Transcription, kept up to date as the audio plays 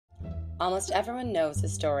Almost everyone knows the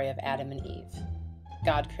story of Adam and Eve.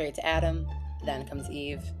 God creates Adam, then comes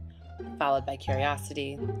Eve, followed by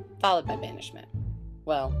curiosity, followed by banishment.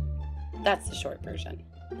 Well, that's the short version.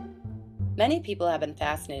 Many people have been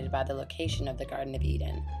fascinated by the location of the Garden of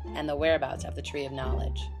Eden and the whereabouts of the Tree of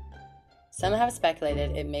Knowledge. Some have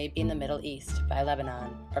speculated it may be in the Middle East, by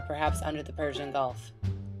Lebanon, or perhaps under the Persian Gulf.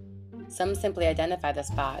 Some simply identify the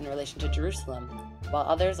spot in relation to Jerusalem, while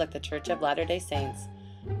others, like the Church of Latter-day Saints,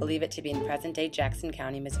 believe it to be in present-day Jackson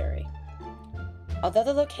County, Missouri. Although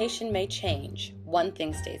the location may change, one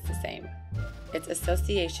thing stays the same: its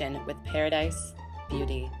association with paradise,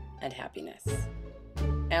 beauty, and happiness.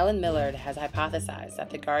 Alan Millard has hypothesized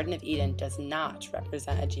that the Garden of Eden does not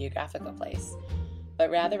represent a geographical place,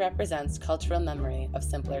 but rather represents cultural memory of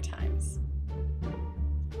simpler times.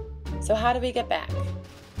 So how do we get back?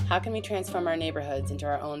 How can we transform our neighborhoods into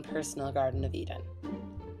our own personal Garden of Eden?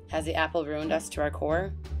 Has the apple ruined us to our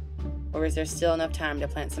core? Or is there still enough time to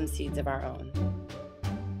plant some seeds of our own?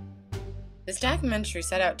 This documentary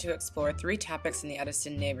set out to explore 3 topics in the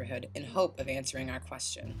Edison neighborhood in hope of answering our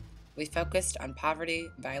question. We focused on poverty,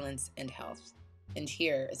 violence, and health. And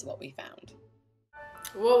here is what we found.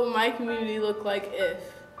 What would my community look like if?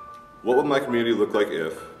 What would my community look like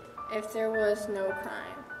if? If there was no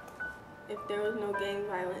crime. If there was no gang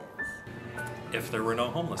violence. If there were no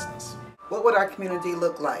homelessness. What would our community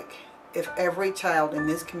look like if every child in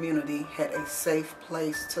this community had a safe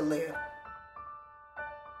place to live?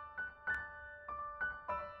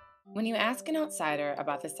 When you ask an outsider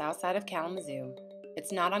about the south side of Kalamazoo,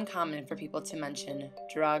 it's not uncommon for people to mention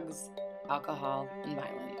drugs, alcohol, and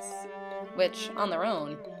violence, which, on their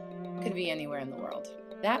own, could be anywhere in the world.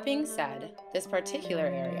 That being said, this particular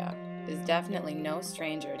area is definitely no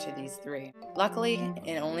stranger to these 3. Luckily,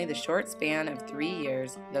 in only the short span of 3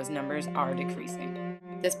 years, those numbers are decreasing.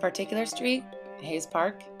 This particular street, Hayes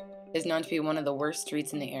Park, is known to be one of the worst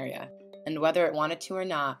streets in the area, and whether it wanted to or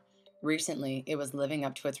not, recently it was living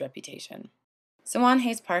up to its reputation. So on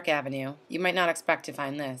Hayes Park Avenue, you might not expect to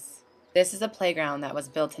find this. This is a playground that was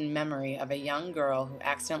built in memory of a young girl who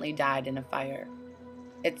accidentally died in a fire.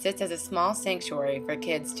 It sits as a small sanctuary for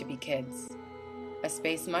kids to be kids. A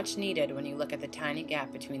space much needed when you look at the tiny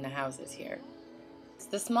gap between the houses here. It's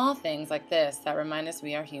the small things like this that remind us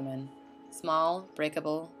we are human. Small,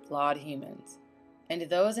 breakable, flawed humans. And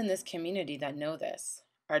those in this community that know this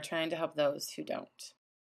are trying to help those who don't.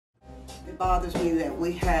 It bothers me that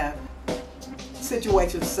we have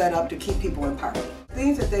situations set up to keep people in poverty.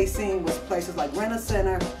 Things that they seen was places like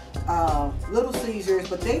Rent-A-Center, Little Caesars,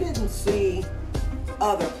 but they didn't see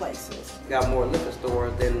other places. We got more liquor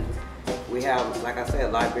stores than we have, like I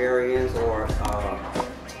said, librarians or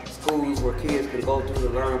schools where kids can go to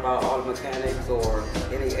learn about auto mechanics or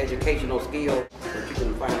any educational skill, but you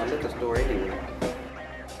can find a liquor store anywhere.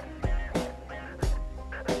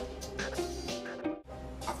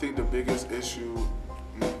 I think the biggest issue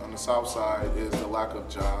on the south side is the lack of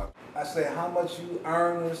jobs. I say how much you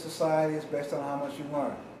earn in the society is based on how much you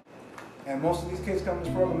learn. And most of these kids come to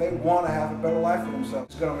this program, they want to have a better life for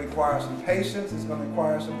themselves. It's going to require some patience, it's going to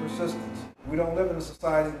require some persistence. We don't live in a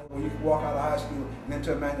society where you can walk out of high school and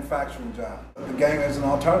into a manufacturing job. The gang is an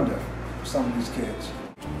alternative for some of these kids.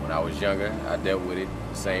 When I was younger, I dealt with it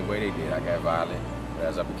the same way they did. I got violent. But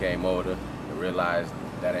as I became older, I realized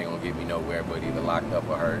that ain't gonna get me nowhere but either locked up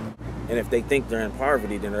or hurt. And if they think they're in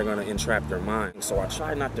poverty, then they're gonna entrap their mind. So I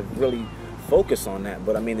try not to really focus on that,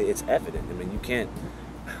 but I mean, it's evident. I mean,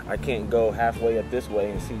 I can't go halfway up this way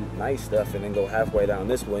and see nice stuff and then go halfway down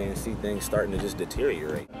this way and see things starting to just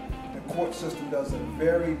deteriorate. The court system does a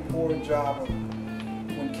very poor job of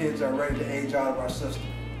when kids are ready to age out of our system.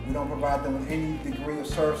 We don't provide them with any degree of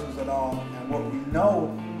services at all. And what we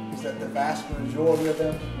know is that the vast majority of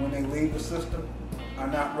them, when they leave the system, are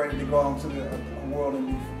not ready to go into the world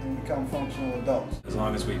and become functional adults. As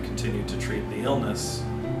long as we continue to treat the illness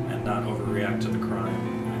and not overreact to the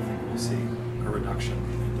crime, I think we'll see a reduction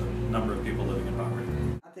in the number of people living in poverty.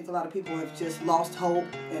 I think a lot of people have just lost hope,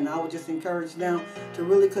 and I would just encourage them to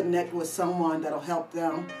really connect with someone that'll help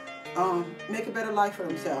them make a better life for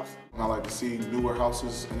themselves. I like to see newer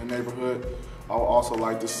houses in the neighborhood. I would also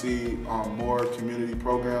like to see more community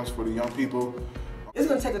programs for the young people. It's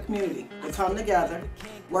going to take a community to come together,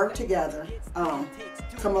 work together,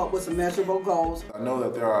 come up with some measurable goals. I know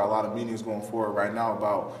that there are a lot of meetings going forward right now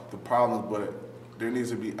about the problems, but there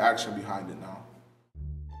needs to be action behind it now.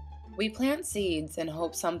 We plant seeds and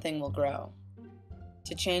hope something will grow.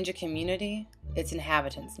 To change a community, its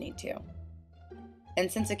inhabitants need to. And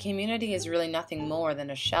since a community is really nothing more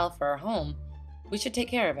than a shell for our home, we should take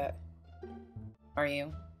care of it. Are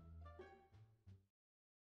you?